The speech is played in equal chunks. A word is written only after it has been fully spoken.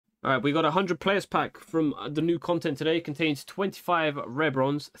All right, we got a 100 players pack from the new content today. It contains 25 rare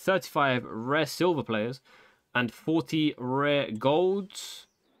bronze, 35 rare silver players, and 40 rare golds.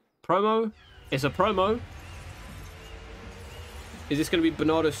 Promo? It's a promo. Is this going to be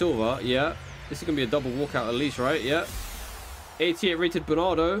Bernardo Silva? Yeah. This is going to be a double walkout at least, right? Yeah. 88 rated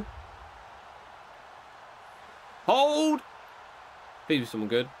Bernardo. Hold! Please be someone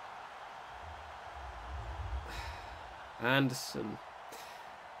good. Anderson.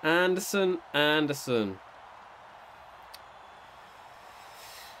 Anderson.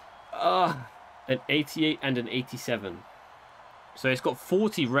 An 88 and an 87. So it's got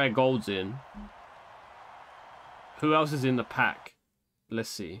 40 rare golds in. Who else is in the pack? Let's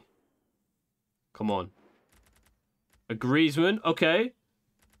see. Come on. A Griezmann. Okay.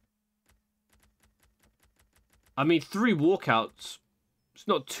 I mean, 3 walkouts. It's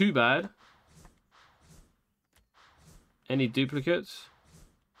not too bad. Any duplicates?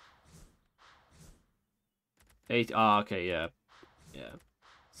 8. Ah, okay, yeah. Yeah.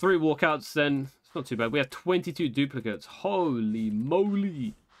 3 walkouts then. It's not too bad. We have 22 duplicates. Holy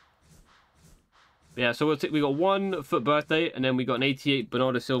moly. Yeah, so we got 1 FUT birthday, and then we got an 88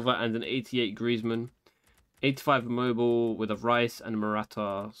 Bernardo Silva and an 88 Griezmann. 85 Immobile with a Rice and a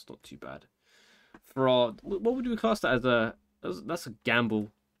Morata. It's not too bad. For our, what would we class that as? That's a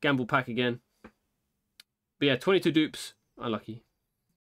gamble pack again. But yeah, 22 dupes. Unlucky.